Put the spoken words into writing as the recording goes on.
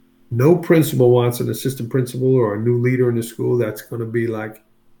No principal wants an assistant principal or a new leader in the school that's going to be like,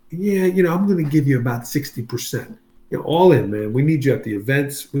 yeah, I'm going to give you about 60%. All in, man. We need you at the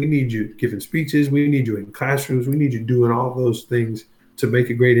events. We need you giving speeches. We need you in classrooms. We need you doing all those things to make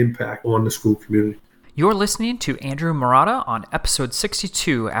a great impact on the school community. You're listening to Andrew Murata on episode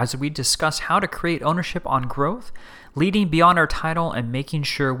 62 as we discuss how to create ownership on growth, leading beyond our title, and making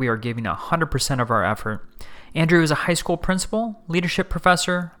sure we are giving 100% of our effort. Andrew is a high school principal, leadership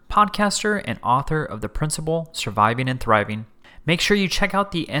professor, podcaster, and author of The Principal, Surviving and Thriving. Make sure you check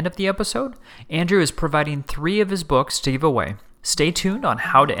out the end of the episode. Andrew is providing 3 of his books to give away. Stay tuned on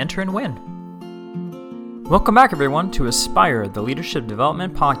how to enter and win. Welcome back, everyone, to Aspire, the Leadership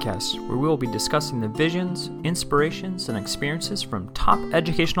Development Podcast, where we will be discussing the visions, inspirations, and experiences from top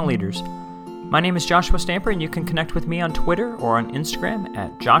educational leaders. My name is Joshua Stamper, and you can connect with me on Twitter or on Instagram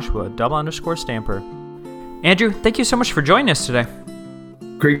at Joshua_Stamper. Andrew, thank you so much for joining us today.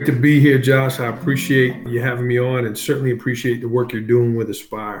 Great to be here, Josh. I appreciate you having me on and certainly appreciate the work you're doing with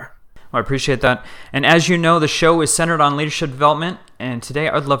Aspire. Well, I appreciate that. And as you know, the show is centered on leadership development. And today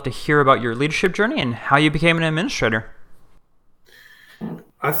I'd love to hear about your leadership journey and how you became an administrator.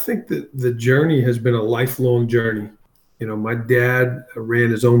 I think that the journey has been a lifelong journey. My dad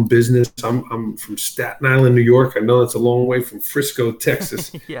ran his own business. I'm from Staten Island, New York. I know that's a long way from Frisco,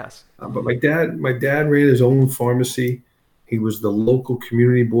 Texas. Yes. But my dad ran his own pharmacy. He was the local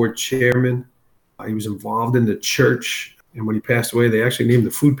community board chairman. He was involved in the church. And when he passed away, they actually named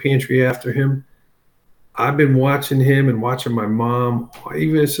the food pantry after him. I've been watching him and watching my mom,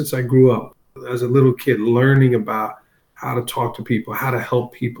 even since I grew up as a little kid, learning about how to talk to people, how to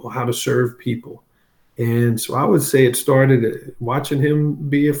help people, how to serve people. And so I would say it started watching him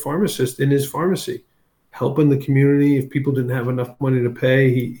be a pharmacist in his pharmacy, helping the community. If people didn't have enough money to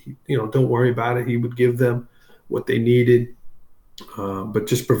pay, he don't worry about it. He would give them what they needed, but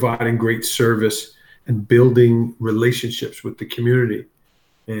just providing great service and building relationships with the community.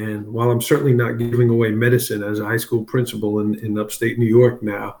 And while I'm certainly not giving away medicine as a high school principal in upstate New York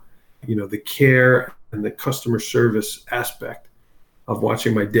now, the care and the customer service aspect of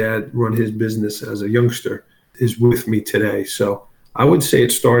watching my dad run his business as a youngster is with me today. So I would say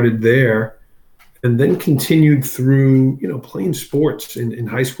it started there and then continued through, playing sports in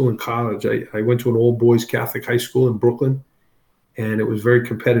high school and college. I went to an all boys Catholic high school in Brooklyn. And it was very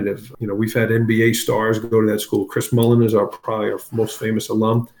competitive. We've had NBA stars go to that school. Chris Mullin is probably our most famous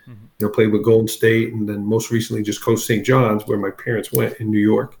alum. Mm-hmm. Played with Golden State, and then most recently just coached St. John's, where my parents went in New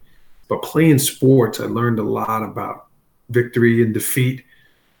York. But playing sports, I learned a lot about victory and defeat,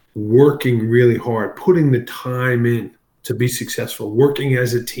 working really hard, putting the time in to be successful, working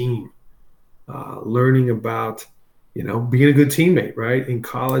as a team, learning about being a good teammate, right? In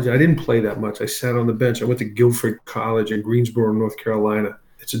college, I didn't play that much. I sat on the bench. I went to Guilford College in Greensboro, North Carolina.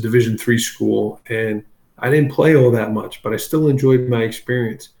 It's a Division III school, and I didn't play all that much, but I still enjoyed my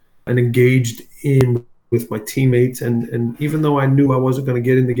experience and engaged in with my teammates. And even though I knew I wasn't going to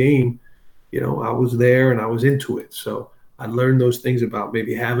get in the game, I was there and I was into it. So I learned those things about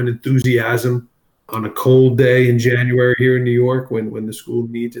maybe having enthusiasm on a cold day in January here in New York when the school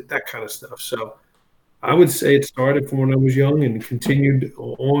needs it, that kind of stuff. So I would say it started from when I was young and continued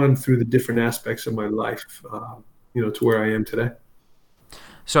on through the different aspects of my life, to where I am today.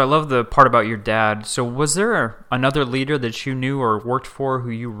 So I love the part about your dad. So was there another leader that you knew or worked for who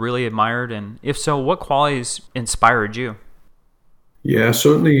you really admired? And if so, what qualities inspired you? Yeah,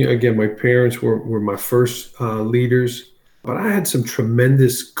 certainly, again, my parents were my first leaders, but I had some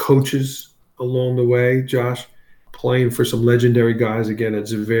tremendous coaches along the way, Josh, playing for some legendary guys, again, at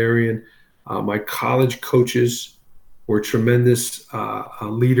Xaverian. My college coaches were tremendous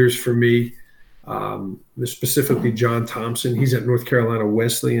leaders for me, specifically John Thompson. He's at North Carolina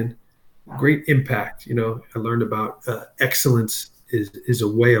Wesleyan. Great impact. I learned about excellence is a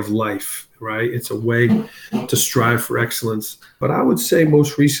way of life, right? It's a way to strive for excellence. But I would say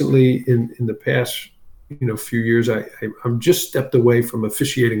most recently in the past few years, I'm just stepped away from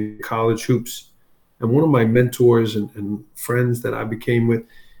officiating college hoops. And one of my mentors and friends that I became with,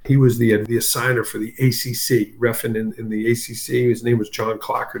 he was the assigner for the ACC, reffing in the ACC. His name was John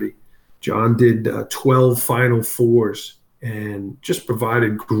Clockerty. John did 12 Final Fours and just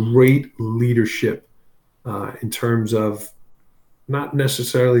provided great leadership in terms of not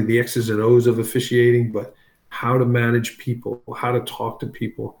necessarily the X's and O's of officiating, but how to manage people, how to talk to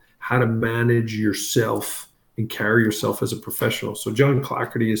people, how to manage yourself and carry yourself as a professional. So John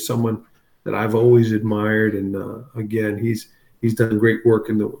Clockerty is someone that I've always admired. And again, he's done great work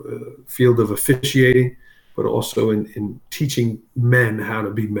in the field of officiating, but also in teaching men how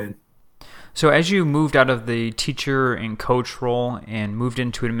to be men. So as you moved out of the teacher and coach role and moved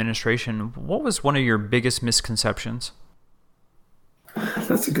into administration, what was one of your biggest misconceptions?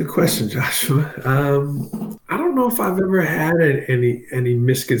 That's a good question, Joshua. I don't know if I've ever had any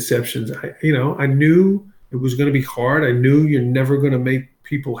misconceptions. I knew it was going to be hard. I knew you're never going to make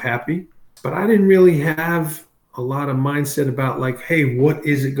people happy, but I didn't really have a lot of mindset about like, hey, what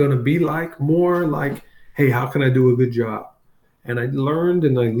is it going to be like? More like, hey, how can I do a good job? And I learned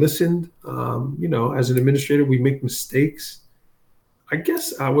and I listened. As an administrator, we make mistakes. I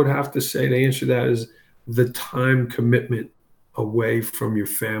guess I would have to say to answer that is the time commitment away from your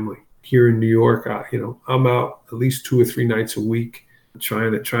family. Here in New York, I'm out at least 2 or 3 nights a week,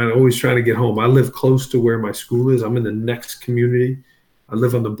 always trying to get home. I live close to where my school is. I'm in the next community. I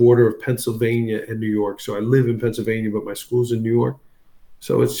live on the border of Pennsylvania and New York. So I live in Pennsylvania, but my school's in New York.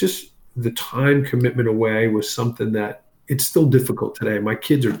 So it's just the time commitment away was something that it's still difficult today. My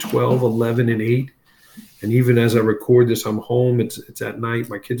kids are 12, 11, and 8. And even as I record this, I'm home. It's at night.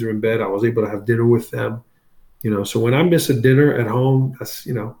 My kids are in bed. I was able to have dinner with them. So when I miss a dinner at home,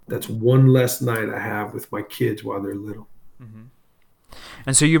 that's one less night I have with my kids while they're little. Mm-hmm.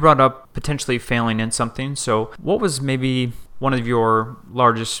 And so you brought up potentially failing in something. So what was maybe one of your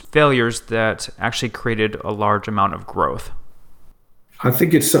largest failures that actually created a large amount of growth? I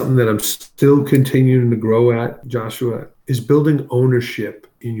think it's something that I'm still continuing to grow at, Joshua, is building ownership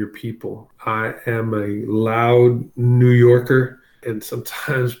in your people. I am a loud New Yorker. And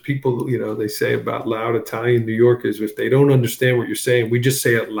sometimes people, they say about loud Italian New Yorkers, if they don't understand what you're saying, we just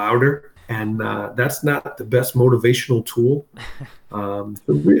say it louder. And that's not the best motivational tool.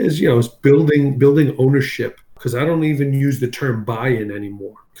 It's building ownership, because I don't even use the term buy-in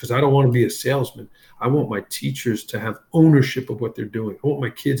anymore, because I don't want to be a salesman. I want my teachers to have ownership of what they're doing. I want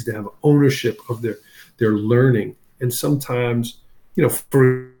my kids to have ownership of their learning. And sometimes,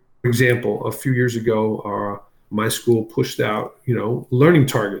 for example, a few years ago, my school pushed out, learning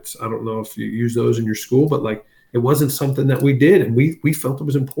targets. I don't know if you use those in your school, but it wasn't something that we did. And we felt it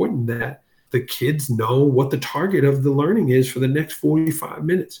was important that the kids know what the target of the learning is for the next 45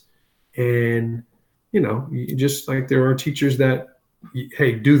 minutes. And, just like there are teachers that,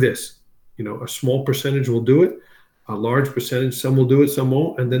 hey, do this, a small percentage will do it, a large percentage, some will do it, some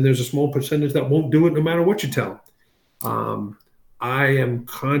won't. And then there's a small percentage that won't do it no matter what you tell them. I am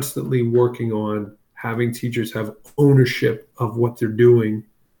constantly working on having teachers have ownership of what they're doing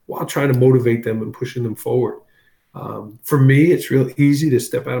while trying to motivate them and pushing them forward. For me, it's real easy to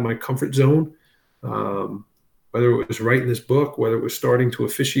step out of my comfort zone, whether it was writing this book, whether it was starting to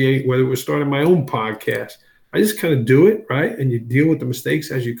officiate, whether it was starting my own podcast. I just kind of do it, right? And you deal with the mistakes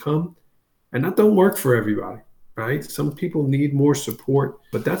as you come. And that don't work for everybody, right? Some people need more support,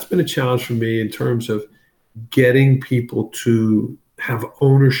 but that's been a challenge for me in terms of getting people to have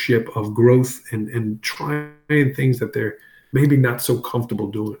ownership of growth and trying things that they're maybe not so comfortable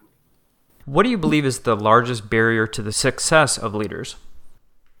doing. What do you believe is the largest barrier to the success of leaders?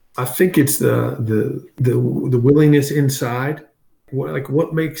 I think it's the willingness inside.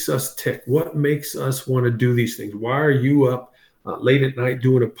 What makes us tick? What makes us want to do these things? Why are you up late at night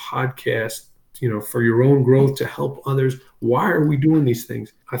doing a podcast, for your own growth to help others? Why are we doing these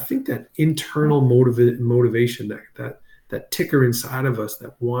things? I think that internal motivation, that ticker inside of us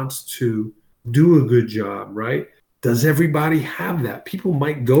that wants to do a good job, right? Does everybody have that? People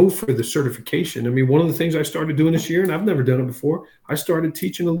might go for the certification. I mean, one of the things I started doing this year, and I've never done it before, I started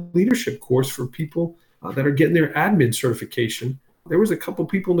teaching a leadership course for people that are getting their admin certification. There was a couple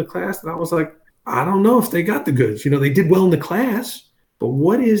people in the class that I was like, I don't know if they got the goods. They did well in the class, but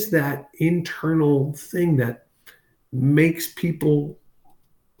what is that internal thing that makes people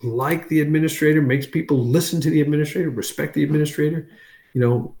like the administrator, makes people listen to the administrator, respect the administrator?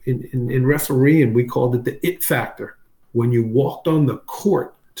 In refereeing, we called it the it factor. When you walked on the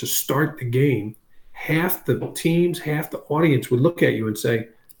court to start the game, half the teams, half the audience would look at you and say,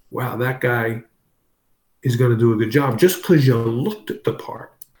 wow, that guy is going to do a good job just because you looked at the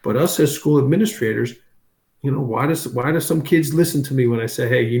part. But us as school administrators, why do some kids listen to me when I say,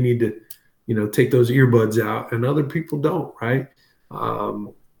 hey, you need to, take those earbuds out, and other people don't, right?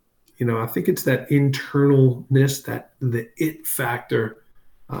 I think it's that internalness, that the it factor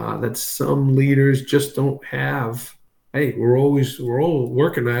that some leaders just don't have. Hey, we're all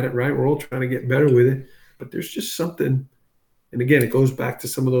working at it, right? We're all trying to get better with it, but there's just something. And again, it goes back to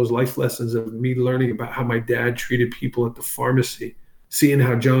some of those life lessons of me learning about how my dad treated people at the pharmacy, seeing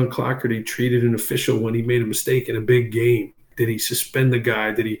how John Clougherty treated an official when he made a mistake in a big game. Did he suspend the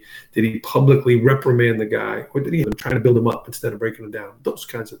guy? Did he publicly reprimand the guy? Or did he try to build him up instead of breaking him down? Those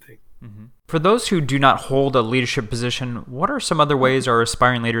kinds of things. For those who do not hold a leadership position, what are some other ways our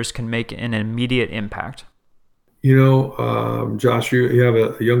aspiring leaders can make an immediate impact? Josh, you have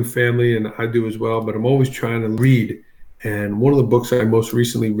a young family, and I do as well, but I'm always trying to read. And one of the books I most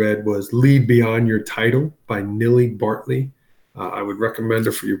recently read was Lead Beyond Your Title by Nili Bartley. I would recommend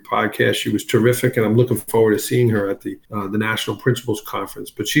her for your podcast. She was terrific, and I'm looking forward to seeing her at the National Principals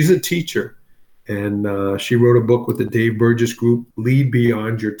Conference. But she's a teacher, and she wrote a book with the Dave Burgess Group, Lead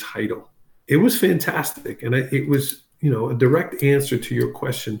Beyond Your Title. It was fantastic, and it was, a direct answer to your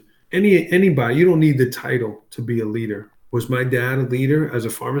question. Anybody, you don't need the title to be a leader. Was my dad a leader as a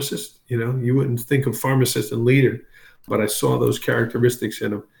pharmacist? You wouldn't think of pharmacist and leader, but I saw those characteristics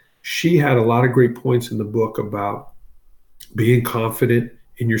in him. She had a lot of great points in the book about being confident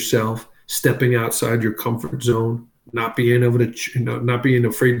in yourself, stepping outside your comfort zone, not being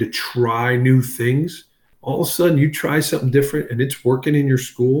afraid to try new things. All of a sudden, you try something different and it's working in your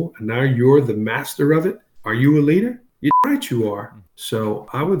school, and now you're the master of it. Are you a leader? You're right, you are. So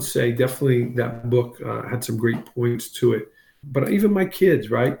I would say definitely that book had some great points to it. But even my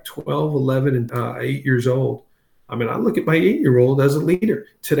kids, right, 12, 11, and 8 years old, I look at my 8-year-old as a leader.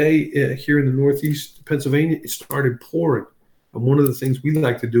 Today, here in the Northeast Pennsylvania, it started pouring. And one of the things we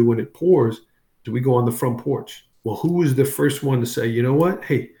like to do when it pours is we go on the front porch. Well, who was the first one to say, you know what?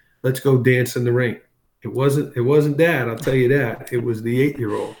 Hey, let's go dance in the rain? It wasn't Dad, I'll tell you that. It was the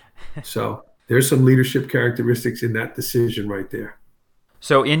 8-year-old. So there's some leadership characteristics in that decision right there.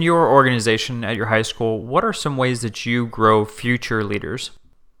 So in your organization at your high school, what are some ways that you grow future leaders?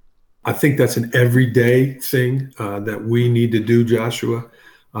 I think that's an everyday thing that we need to do, Joshua,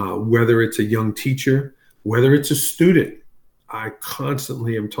 whether it's a young teacher, whether it's a student. I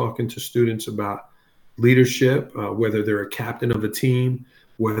constantly am talking to students about leadership, whether they're a captain of a team,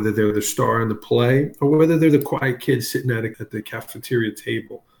 whether they're the star in the play, or whether they're the quiet kid sitting at the cafeteria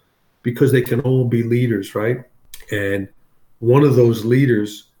table, because they can all be leaders, right? And one of those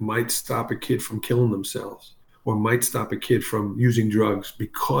leaders might stop a kid from killing themselves, or might stop a kid from using drugs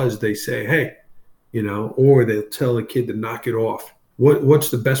because they say, hey, or they'll tell a kid to knock it off. What's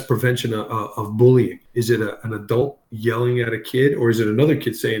the best prevention of bullying? Is it an adult yelling at a kid, or is it another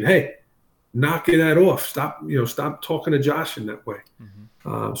kid saying, hey, knock that off. Stop talking to Josh in that way.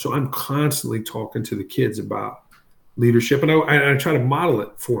 So I'm constantly talking to the kids about leadership, and I try to model it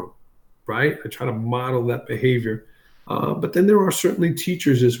for them, right? I try to model that behavior. But then there are certainly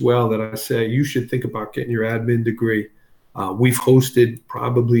teachers as well that I say, you should think about getting your admin degree. We've hosted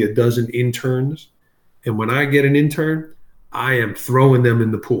probably a dozen interns. And when I get an intern, I am throwing them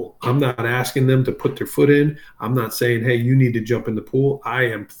in the pool. I'm not asking them to put their foot in. I'm not saying, hey, you need to jump in the pool. I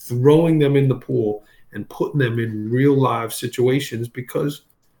am throwing them in the pool and putting them in real live situations, because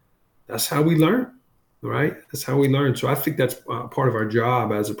that's how we learn, right? That's how we learn. So I think that's part of our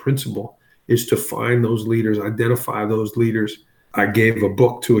job as a principal, is to find those leaders, identify those leaders. I gave a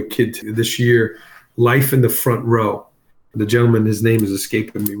book to a kid this year, Life in the Front Row. The gentleman, his name is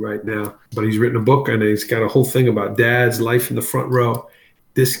escaping me right now, but he's written a book and he's got a whole thing about dad's life in the front row.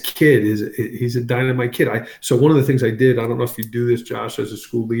 This kid he's a dynamite kid. So one of the things I did, I don't know if you do this, Josh, as a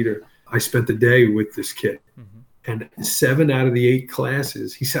school leader, I spent the day with this kid. And 7 out of the 8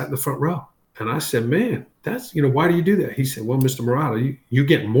 classes, he sat in the front row. And I said, man, that's, why do you do that? He said, well, Mr. Murata, you're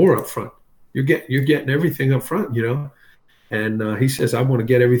getting more up front. You're getting everything up front, And he says, I want to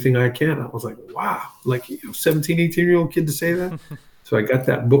get everything I can. I was like, wow, 17, 18-year-old kid to say that. So I got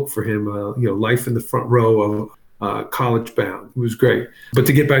that book for him, Life in the Front Row of College Bound. It was great. But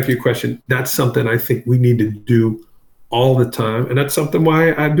to get back to your question, that's something I think we need to do all the time. And that's something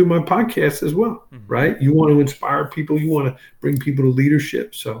why I do my podcast as well, right? You want to inspire people. You want to bring people to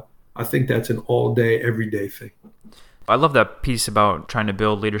leadership. So I think that's an all day, everyday thing. I love that piece about trying to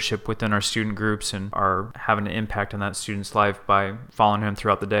build leadership within our student groups and are having an impact on that student's life by following him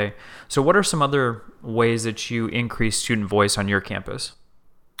throughout the day. So what are some other ways that you increase student voice on your campus?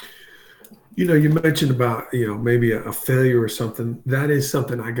 You mentioned about, maybe a failure or something. That is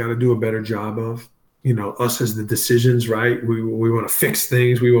something I got to do a better job of. Us as the decisions, right? We want to fix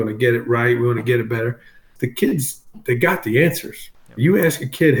things. We want to get it right. We want to get it better. The kids, they got the answers. Yep. You ask a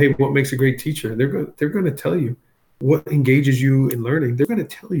kid, hey, what makes a great teacher? They're going to tell you. What engages you in learning, they're going to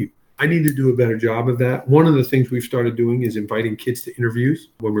tell you. I need to do a better job of that. One of the things we've started doing is inviting kids to interviews.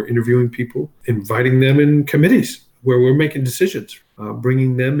 When we're interviewing people, inviting them in committees where we're making decisions,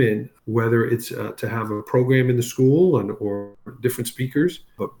 bringing them in, whether it's to have a program in the school or different speakers,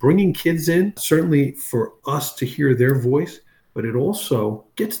 but bringing kids in, certainly for us to hear their voice, but it also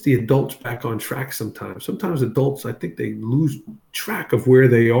gets the adults back on track sometimes. Sometimes adults, I think they lose track of where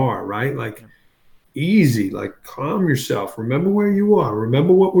they are, right? easy, like calm yourself. Remember where you are.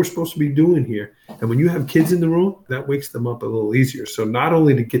 Remember what we're supposed to be doing here. And when you have kids in the room, that wakes them up a little easier. So not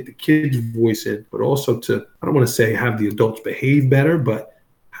only to get the kids' voice in, but also to, I don't want to say have the adults behave better, but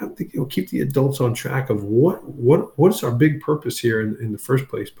have to, keep the adults on track of what is our big purpose here in the first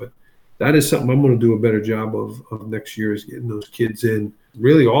place. But that is something I'm going to do a better job of next year, is getting those kids in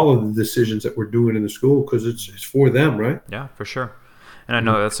really all of the decisions that we're doing in the school, because it's for them, right? Yeah, for sure. And I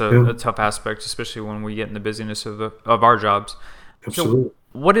know that's a tough aspect, especially when we get in the busyness of our jobs. Absolutely. So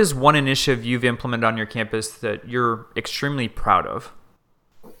what is one initiative you've implemented on your campus that you're extremely proud of?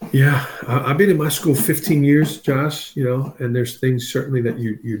 Yeah, I've been in my school 15 years, Josh, and there's things certainly that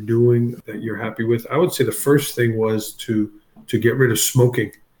you're doing that you're happy with. I would say the first thing was to get rid of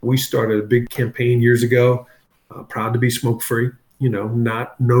smoking. We started a big campaign years ago, proud to be smoke-free.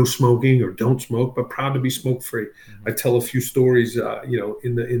 Not no smoking or don't smoke, but proud to be smoke-free. Mm-hmm. I tell a few stories,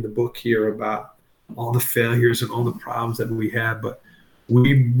 in the book here about all the failures and all the problems that we had, but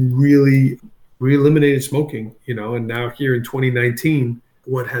we eliminated smoking, and now here in 2019,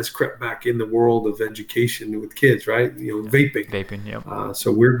 what has crept back in the world of education with kids, right? Vaping. Vaping, yeah.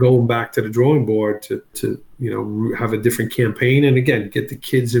 So we're going back to the drawing board to have a different campaign, and again, get the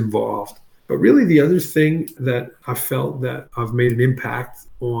kids involved. But really, the other thing that I felt that I've made an impact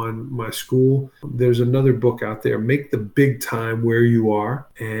on my school, there's another book out there, Make the Big Time Where You Are.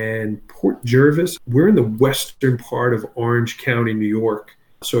 And Port Jervis, we're in the western part of Orange County, New York.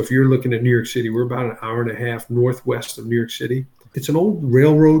 So if you're looking at New York City, we're about an hour and a half northwest of New York City. It's an old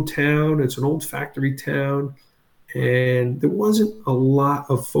railroad town. It's an old factory town. And there wasn't a lot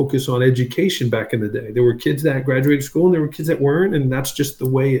of focus on education back in the day. There were kids that graduated school and there were kids that weren't, and that's just the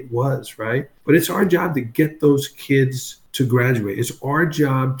way it was, right? But it's our job to get those kids to graduate. It's our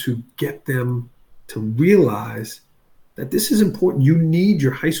job to get them to realize that this is important. You need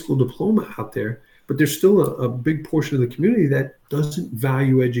your high school diploma out there, but there's still a big portion of the community that doesn't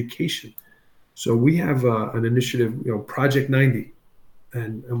value education. So we have an initiative, Project 90.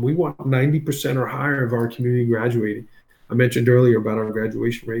 And we want 90% or higher of our community graduating. I mentioned earlier about our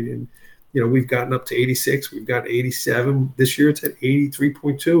graduation rate, and we've gotten up to 86. We've got 87 this year. It's at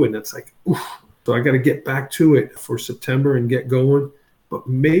 83.2, and that's like, oof. So I got to get back to it for September and get going. But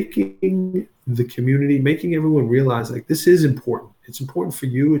making the community, making everyone realize like this is important. It's important for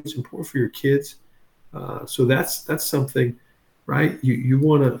you. It's important for your kids. So that's something. Right? You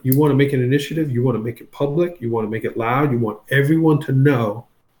want to make an initiative. You want to make it public. You want to make it loud. You want everyone to know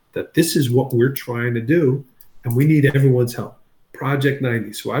that this is what we're trying to do, and we need everyone's help. Project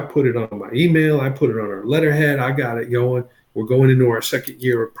 90. So I put it on my email. I put it on our letterhead. I got it going. We're going into our second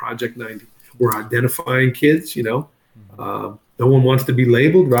year of Project 90. We're identifying kids. No one wants to be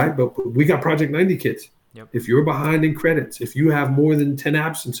labeled, right? But we got Project 90 kids. Yep. If you're behind in credits, if you have more than 10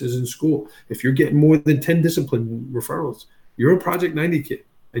 absences in school, if you're getting more than 10 discipline referrals, you're a Project 90 kid,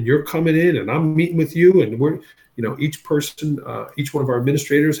 and you're coming in, and I'm meeting with you, and we're, each person, each one of our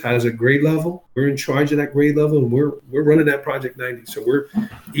administrators has a grade level. We're in charge of that grade level, and we're running that Project 90. So we're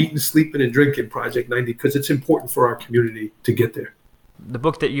eating, sleeping, and drinking Project 90 because it's important for our community to get there. The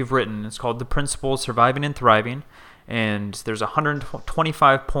book that you've written is called The Principles: Surviving and Thriving, and there's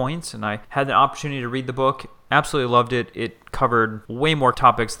 125 points, and I had the opportunity to read the book. Absolutely loved it. It covered way more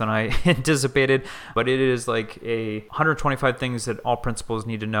topics than I anticipated, but it is like 125 things that all principals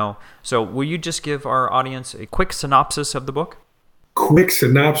need to know. So will you just give our audience a quick synopsis of the book? Quick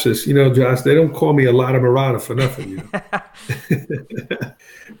synopsis. Josh, they don't call me a lot of Murata for nothing.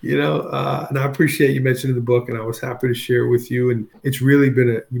 And I appreciate you mentioning the book, and I was happy to share it with you. And it's really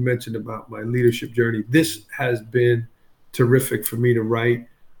been you mentioned about my leadership journey. This has been terrific for me to write.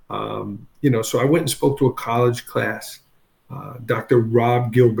 So I went and spoke to a college class. Dr.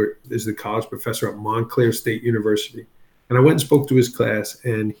 Rob Gilbert is the college professor at Montclair State University. And I went and spoke to his class,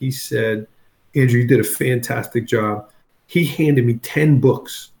 and he said, Andrew, you did a fantastic job. He handed me 10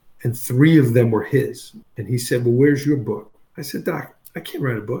 books, and 3 of them were his. And he said, well, where's your book? I said, Doc, I can't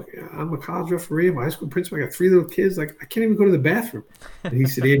write a book. I'm a college referee. I'm a high school principal. I got 3 little kids. Like, I can't even go to the bathroom. And he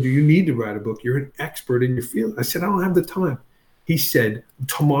said, Andrew, you need to write a book. You're an expert in your field. I said, I don't have the time. He said,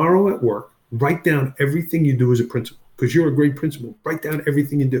 tomorrow at work, write down everything you do as a principal, because you're a great principal. Write down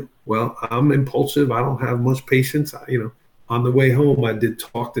everything you do. Well, I'm impulsive. I don't have much patience. On the way home, I did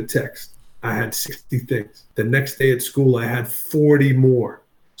talk to text. I had 60 things. The next day at school, I had 40 more.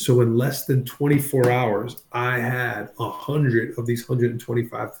 So in less than 24 hours, I had 100 of these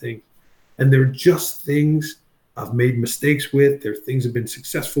 125 things. And they're just things I've made mistakes with. They're things I've been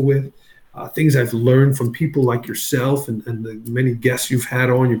successful with. Things I've learned from people like yourself and the many guests you've had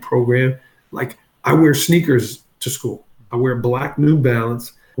on your program. Like, I wear sneakers to school. I wear black New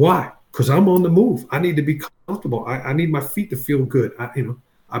Balance. Why? because I'm on the move. I need to be comfortable. I need my feet to feel good.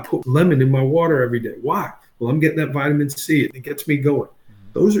 I put lemon in my water every day. Why? Well, I'm getting that vitamin C. It gets me going.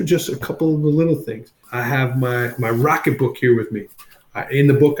 Those are just a couple of the little things. I have my rocket book here with me. In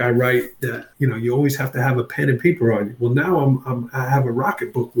the book, I write that, you always have to have a pen and paper on you. Well, now I have a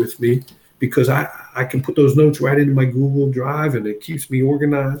rocket book with me because I can put those notes right into my Google Drive, and it keeps me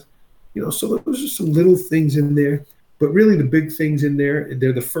organized. So those are some little things in there. But really the big things in there,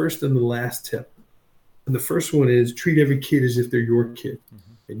 they're the first and the last tip. And the first one is treat every kid as if they're your kid.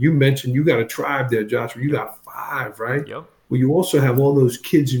 And you mentioned you got a tribe there, Joshua. You got 5, right? Yep. Well, you also have all those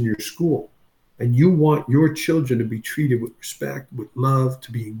kids in your school. And you want your children to be treated with respect, with love,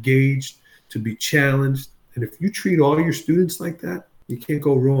 to be engaged, to be challenged. And if you treat all your students like that, you can't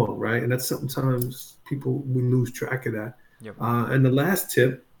go wrong, right? And that's sometimes we lose track of that. Yep. And the last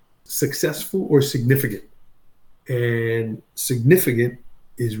tip, successful or significant. And significant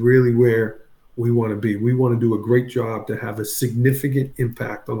is really where we want to be. We want to do a great job to have a significant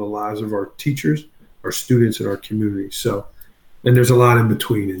impact on the lives of our teachers, our students, and our community. So, and there's a lot in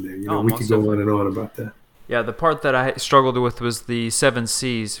between in there. We could go on and on about that. Yeah, the part that I struggled with was the 7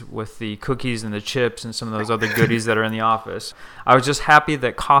 C's with the cookies and the chips and some of those other goodies that are in the office. I was just happy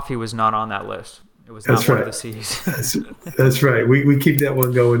that coffee was not on that list. It was not one of the C's. That's right. We keep that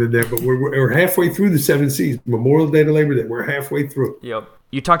one going in there, but we're halfway through the 7 C's. Memorial Day to Labor Day. We're halfway through. Yep.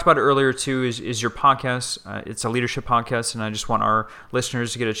 You talked about it earlier too. Is your podcast? It's a leadership podcast, and I just want our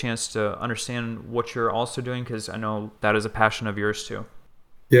listeners to get a chance to understand what you're also doing, because I know that is a passion of yours too.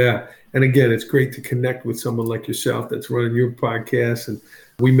 Yeah, and again, it's great to connect with someone like yourself that's running your podcast. And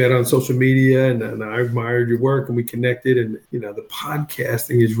we met on social media, and I admired your work, and we connected. And the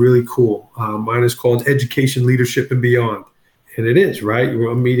podcasting is really cool. Mine is called Education, Leadership, and Beyond, and it is right.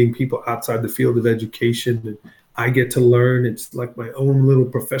 I'm meeting people outside the field of education, and I get to learn. It's like my own little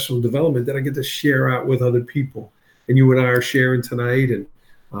professional development that I get to share out with other people. And you and I are sharing tonight, and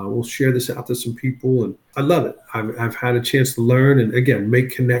we'll share this out to some people. And I love it. I've had a chance to learn and, again, make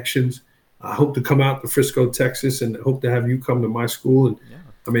connections. I hope to come out to Frisco, Texas, and hope to have you come to my school.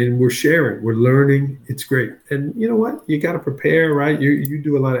 And we're sharing, we're learning. It's great. And you know what? You got to prepare, right? You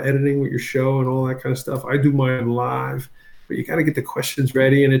do a lot of editing with your show and all that kind of stuff. I do mine live, but you got to get the questions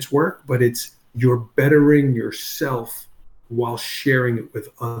ready, and it's work, but you're bettering yourself while sharing it with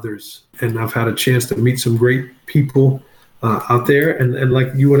others. And I've had a chance to meet some great people out there. And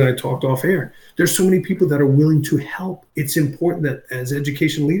like you and I talked off air, there's so many people that are willing to help. It's important that as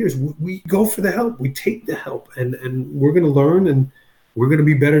education leaders, we go for the help. We take the help, and we're going to learn, and we're going to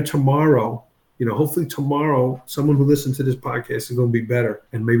be better tomorrow. Hopefully tomorrow, someone who listens to this podcast is going to be better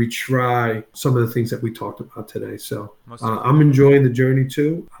and maybe try some of the things that we talked about today. So I'm enjoying the journey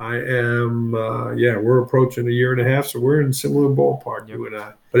too. I am, we're approaching 1.5 years, so we're in a similar ballpark, you and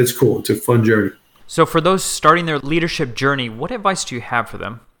I. But it's cool. It's a fun journey. So for those starting their leadership journey, what advice do you have for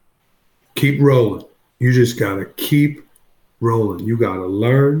them? Keep rolling. You just got to keep rolling. You got to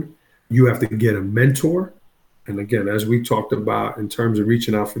learn. You have to get a mentor. And again, as we talked about in terms of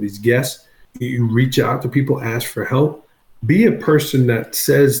reaching out for these guests, you reach out to people, ask for help. Be a person that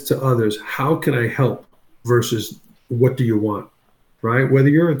says to others, how can I help versus what do you want, right? Whether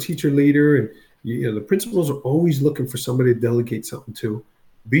you're a teacher leader and the principals are always looking for somebody to delegate something to.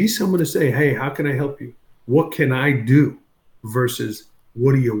 Be someone to say, hey, how can I help you? What can I do versus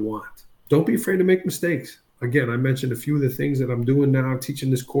what do you want? Don't be afraid to make mistakes. Again, I mentioned a few of the things that I'm doing now, teaching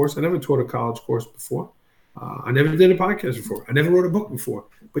this course. I never taught a college course before. I never did a podcast before. I never wrote a book before.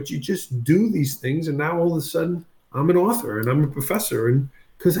 But you just do these things, and now all of a sudden I'm an author and I'm a professor, and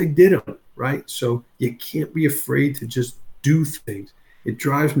because I did them, right? So you can't be afraid to just do things. It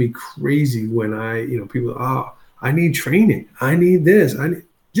drives me crazy when people, I need training. I need this.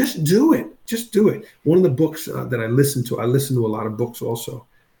 Just do it. Just do it. One of the books that I listen to a lot of books also.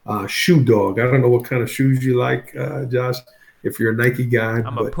 Shoe Dog. I don't know what kind of shoes you like, Josh. If you're a Nike guy.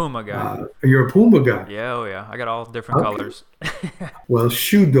 I'm a Puma guy. You're a Puma guy. Yeah, oh yeah. I got all different colors. Well,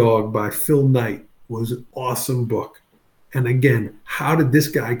 Shoe Dog by Phil Knight was an awesome book. And again, how did this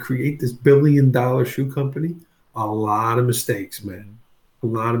guy create this $1 billion shoe company? A lot of mistakes, man. A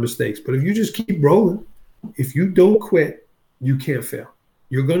lot of mistakes. But if you just keep rolling, if you don't quit, you can't fail.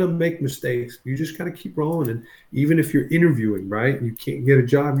 You're going to make mistakes. You just got to keep rolling. And even if you're interviewing, right, and you can't get a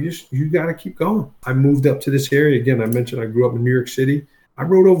job, you got to keep going. I moved up to this area. Again, I mentioned I grew up in New York City. I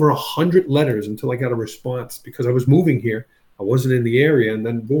wrote over 100 letters until I got a response because I was moving here. I wasn't in the area. And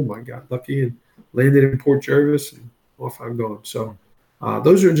then, boom, I got lucky and landed in Port Jervis, and off I'm going. So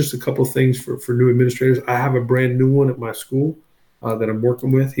those are just a couple of things for new administrators. I have a brand new one at my school that I'm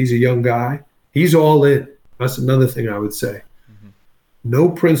working with. He's a young guy. He's all in. That's another thing I would say. No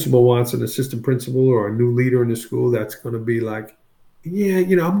principal wants an assistant principal or a new leader in the school that's going to be like, yeah,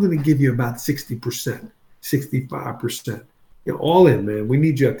 I'm going to give you about 60%, 65%. All in, man. We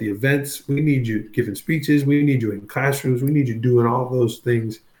need you at the events. We need you giving speeches. We need you in classrooms. We need you doing all those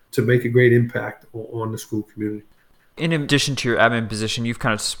things to make a great impact on the school community. In addition to your admin position, you've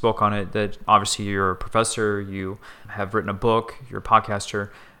kind of spoke on it that obviously you're a professor, you have written a book, you're a podcaster.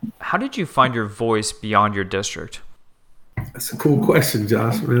 How did you find your voice beyond your district? That's a cool question,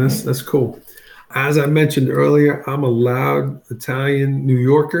 Josh. Man, that's cool. As I mentioned earlier, I'm a loud Italian New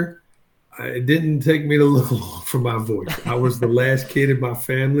Yorker. It didn't take me to look long for my voice. I was the last kid in my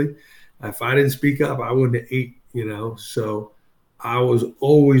family. If I didn't speak up, I wouldn't have ate, So I was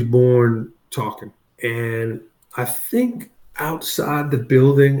always born talking. And I think outside the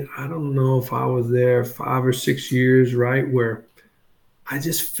building, I don't know if I was there 5 or 6 years, right, where I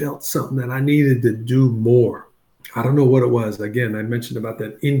just felt something that I needed to do more. I don't know what it was. Again, I mentioned about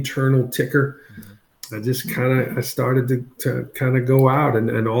that internal ticker. I started to kind of go out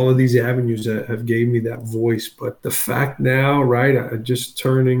and all of these avenues have gave me that voice. But the fact now, right, I'm going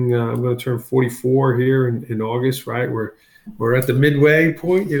to turn 44 here in August, right? We're at the midway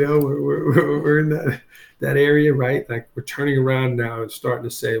point, we're in that area, right? Like we're turning around now and starting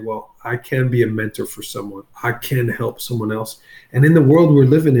to say, well, I can be a mentor for someone. I can help someone else. And in the world we're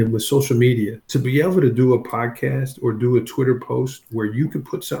living in with social media, to be able to do a podcast or do a Twitter post where you can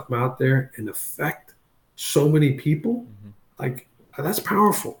put something out there and affect so many people, like that's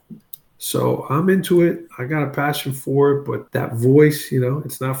powerful. So I'm into it. I got a passion for it, but that voice,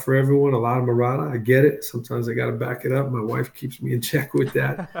 it's not for everyone. A lot of Marotta, I get it. Sometimes I got to back it up. My wife keeps me in check with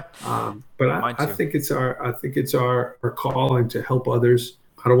that. But I think it's our calling to help others.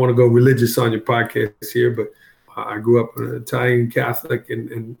 I don't want to go religious on your podcast here, but I grew up an Italian Catholic,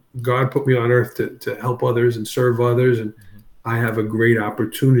 and God put me on earth to help others and serve others. And I have a great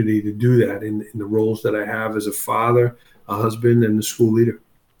opportunity to do that in the roles that I have as a father, a husband, and a school leader.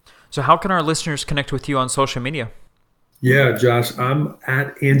 So how can our listeners connect with you on social media? Yeah, Josh, I'm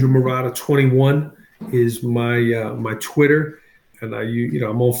at Andrew Marotta 21 is my Twitter, and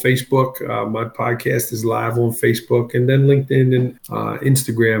I'm on Facebook. My podcast is live on Facebook, and then LinkedIn and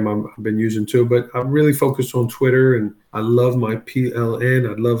Instagram I've been using too. But I'm really focused on Twitter, and I love my PLN.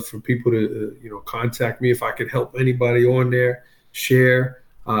 I'd love for people to contact me if I could help anybody on there, share.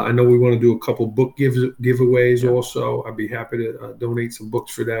 I know we want to do a couple book giveaways also. I'd be happy to donate some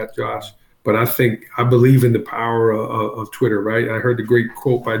books for that, Josh. But I believe in the power of Twitter, right? I heard the great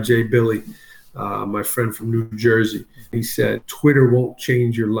quote by Jay Billy, my friend from New Jersey. He said, Twitter won't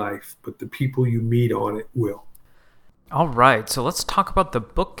change your life, but the people you meet on it will. All right, so let's talk about the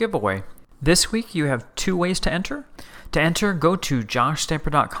book giveaway. This week, you have 2 ways to enter. To enter, go to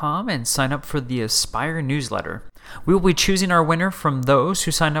joshstamper.com and sign up for the Aspire newsletter. We will be choosing our winner from those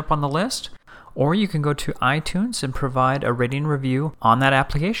who sign up on the list, or you can go to iTunes and provide a rating review on that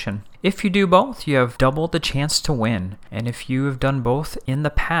application. If you do both, you have double the chance to win. And if you have done both in the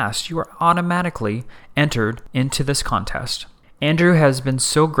past, you are automatically entered into this contest. Andrew has been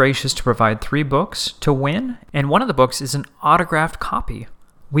so gracious to provide 3 books to win, and one of the books is an autographed copy.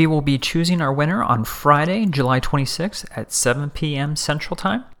 We will be choosing our winner on Friday, July 26th at 7 p.m. Central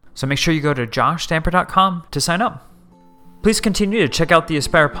Time. So make sure you go to joshstamper.com to sign up. Please continue to check out the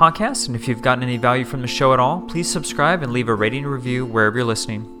Aspire podcast, and if you've gotten any value from the show at all, please subscribe and leave a rating and review wherever you're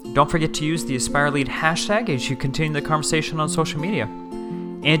listening. Don't forget to use the Aspire Lead hashtag as you continue the conversation on social media.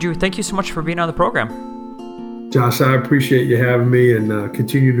 Andrew, thank you so much for being on the program. Josh, I appreciate you having me, and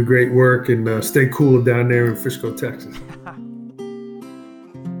continue the great work, and stay cool down there in Frisco, Texas.